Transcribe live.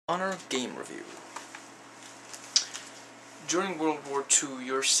Honor Game Review. During World War II,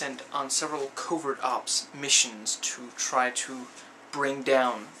 you're sent on several covert ops missions to try to bring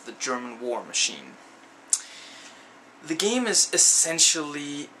down the German war machine. The game is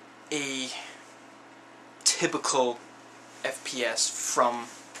essentially a typical FPS from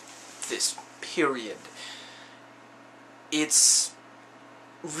this period. It's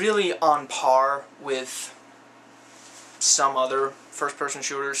really on par with some other first-person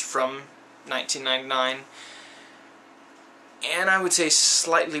shooters from 1999, and I would say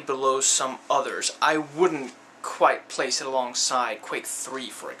slightly below some others. I wouldn't quite place it alongside Quake 3,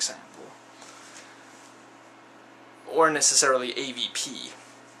 for example, or necessarily AVP.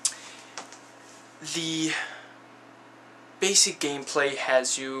 The basic gameplay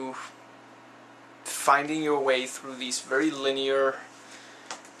has you finding your way through these very linear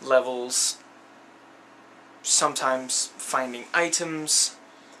levels, sometimes finding items,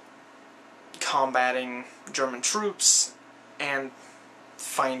 combating German troops, and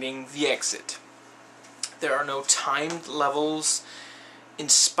finding the exit. There are no timed levels, in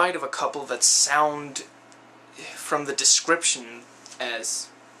spite of a couple that sound, from the description, as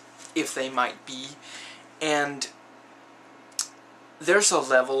if they might be. And there's a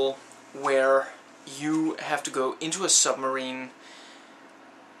level where you have to go into a submarine,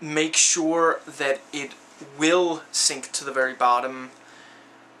 make sure that it will sink to the very bottom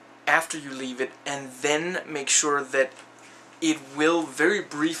after you leave it, and then make sure that it will very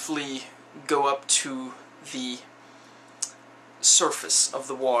briefly go up to the surface of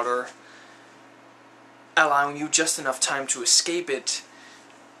the water, allowing you just enough time to escape it,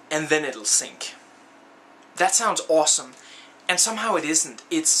 and then it'll sink. That sounds awesome, and somehow it isn't.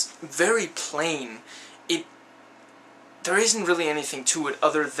 It's very plain. There isn't really anything to it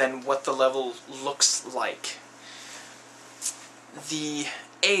other than what the level looks like. The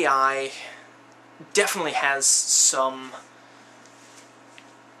AI definitely has some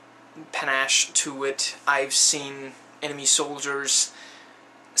panache to it. I've seen enemy soldiers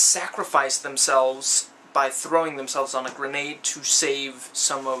sacrifice themselves by throwing themselves on a grenade to save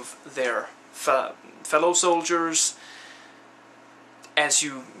some of their fellow soldiers. As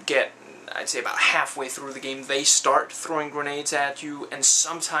you get, I'd say, about halfway through the game, they start throwing grenades at you, and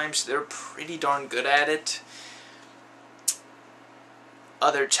sometimes they're pretty darn good at it.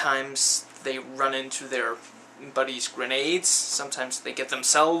 Other times they run into their buddies' grenades. Sometimes they get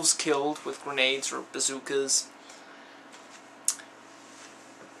themselves killed with grenades or bazookas.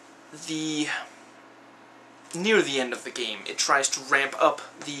 Near the end of the game, it tries to ramp up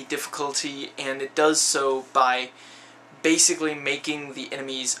the difficulty, and it does so by basically making the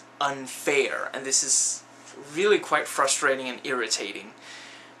enemies unfair, and this is really quite frustrating and irritating.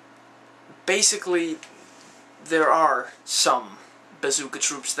 Basically, there are some bazooka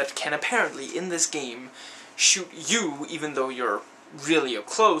troops that can apparently, in this game, shoot you, even though you're really up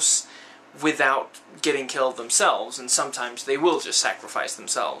close, without getting killed themselves, and sometimes they will just sacrifice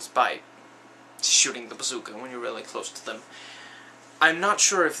themselves by shooting the bazooka when you're really close to them. I'm not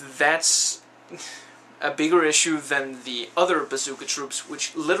sure if that's a bigger issue than the other bazooka troops,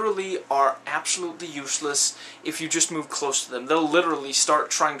 which literally are absolutely useless if you just move close to them. They'll literally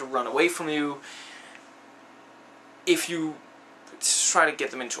start trying to run away from you. If you try to get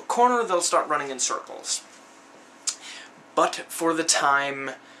them into a corner, they'll start running in circles. But for the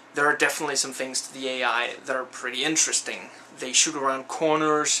time, there are definitely some things to the AI that are pretty interesting. They shoot around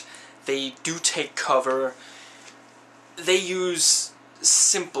corners, they do take cover, they use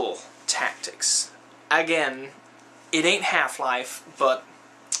simple tactics. Again, it ain't Half-Life, but,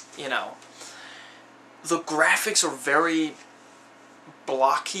 you know, the graphics are very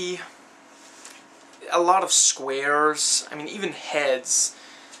blocky. A lot of squares. I mean, even heads.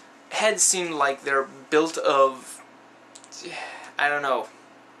 Heads seem like they're built of, I don't know,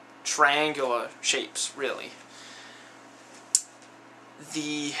 triangular shapes, really.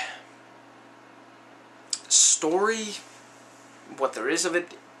 The story, what there is of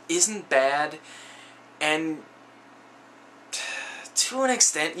it, isn't bad, and to an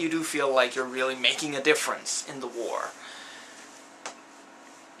extent you do feel like you're really making a difference in the war.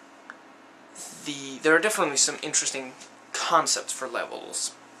 There are definitely some interesting concepts for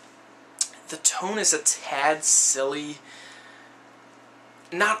levels. The tone is a tad silly.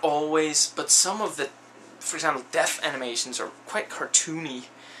 Not always, but some of the, for example, death animations are quite cartoony.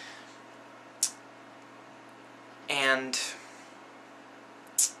 And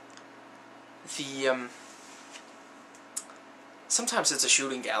sometimes it's a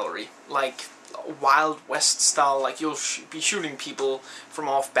shooting gallery, like Wild West style, like you'll be shooting people from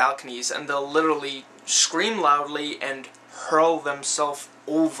off balconies and they'll literally scream loudly and hurl themselves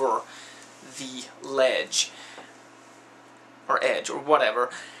over the ledge, or edge, or whatever,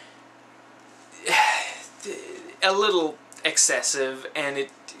 a little excessive, and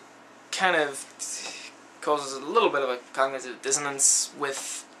it kind of causes a little bit of a cognitive dissonance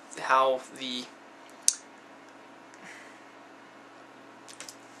with how the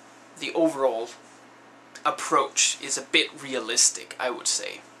overall approach is a bit realistic, I would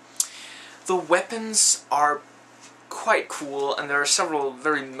say. The weapons are quite cool, and there are several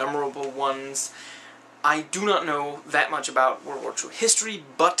very memorable ones. I do not know that much about World War II history,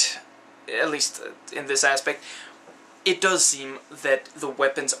 but, at least in this aspect, it does seem that the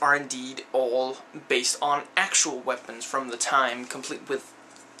weapons are indeed all based on actual weapons from the time, complete with,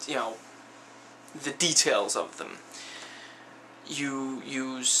 you know, the details of them. You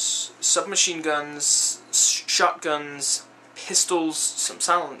use submachine guns, shotguns, pistols,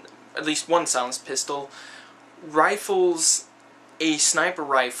 at least one silenced pistol, rifles, a sniper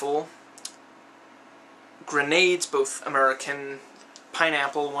rifle, grenades, both American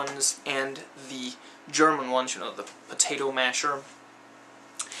pineapple ones and the German ones, you know, the potato masher,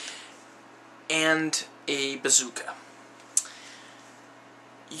 and a bazooka.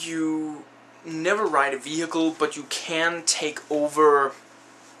 You never ride a vehicle, but you can take over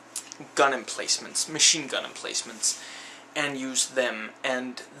gun emplacements, machine gun emplacements, and use them,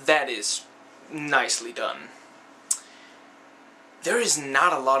 and that is nicely done. There is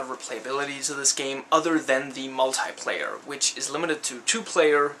not a lot of replayability to this game other than the multiplayer, which is limited to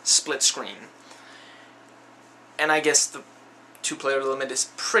 2-player split screen. And I guess the 2-player limit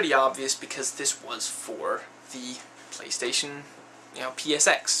is pretty obvious because this was for the PlayStation, you know,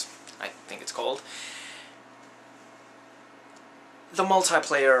 PSX, I think it's called. The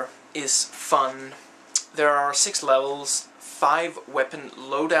multiplayer is fun. There are 6 levels, 5 weapon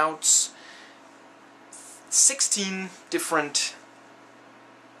loadouts, 16 different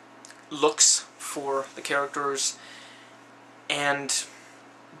looks for the characters, and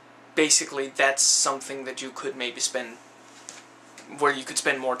basically that's something that you could maybe spend, where you could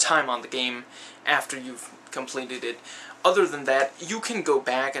spend more time on the game after you've completed it. Other than that, you can go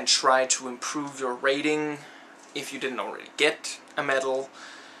back and try to improve your rating if you didn't already get a medal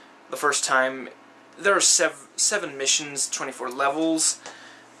the first time. There are 7 missions, 24 levels,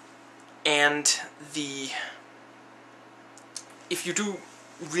 and if you do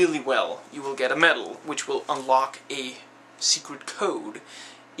really well, you will get a medal, which will unlock a secret code,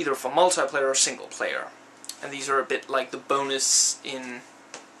 either for multiplayer or single player. And these are a bit like the bonus in...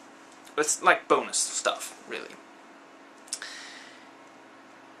 it's like bonus stuff, really.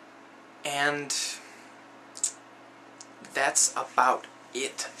 And that's about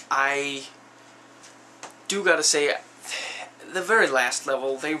it. I do gotta say, the very last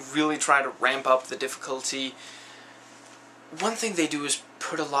level, they really try to ramp up the difficulty. One thing they do is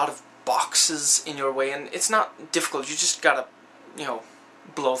put a lot of boxes in your way, and it's not difficult, you just gotta, you know,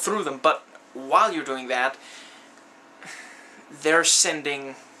 blow through them, but while you're doing that, they're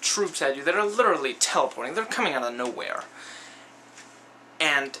sending troops at you that are literally teleporting. They're coming out of nowhere.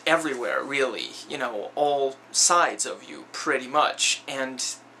 And everywhere, really, you know, all sides of you, pretty much, and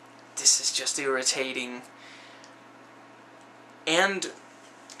this is just irritating. And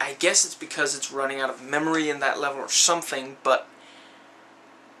I guess it's because it's running out of memory in that level or something, but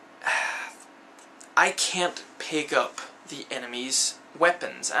I can't pick up the enemy's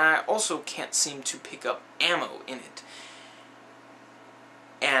weapons, and I also can't seem to pick up ammo in it.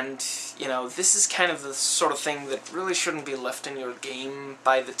 And, you know, this is kind of the sort of thing that really shouldn't be left in your game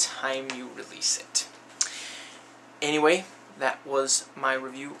by the time you release it. Anyway, that was my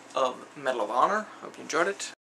review of Medal of Honor. Hope you enjoyed it.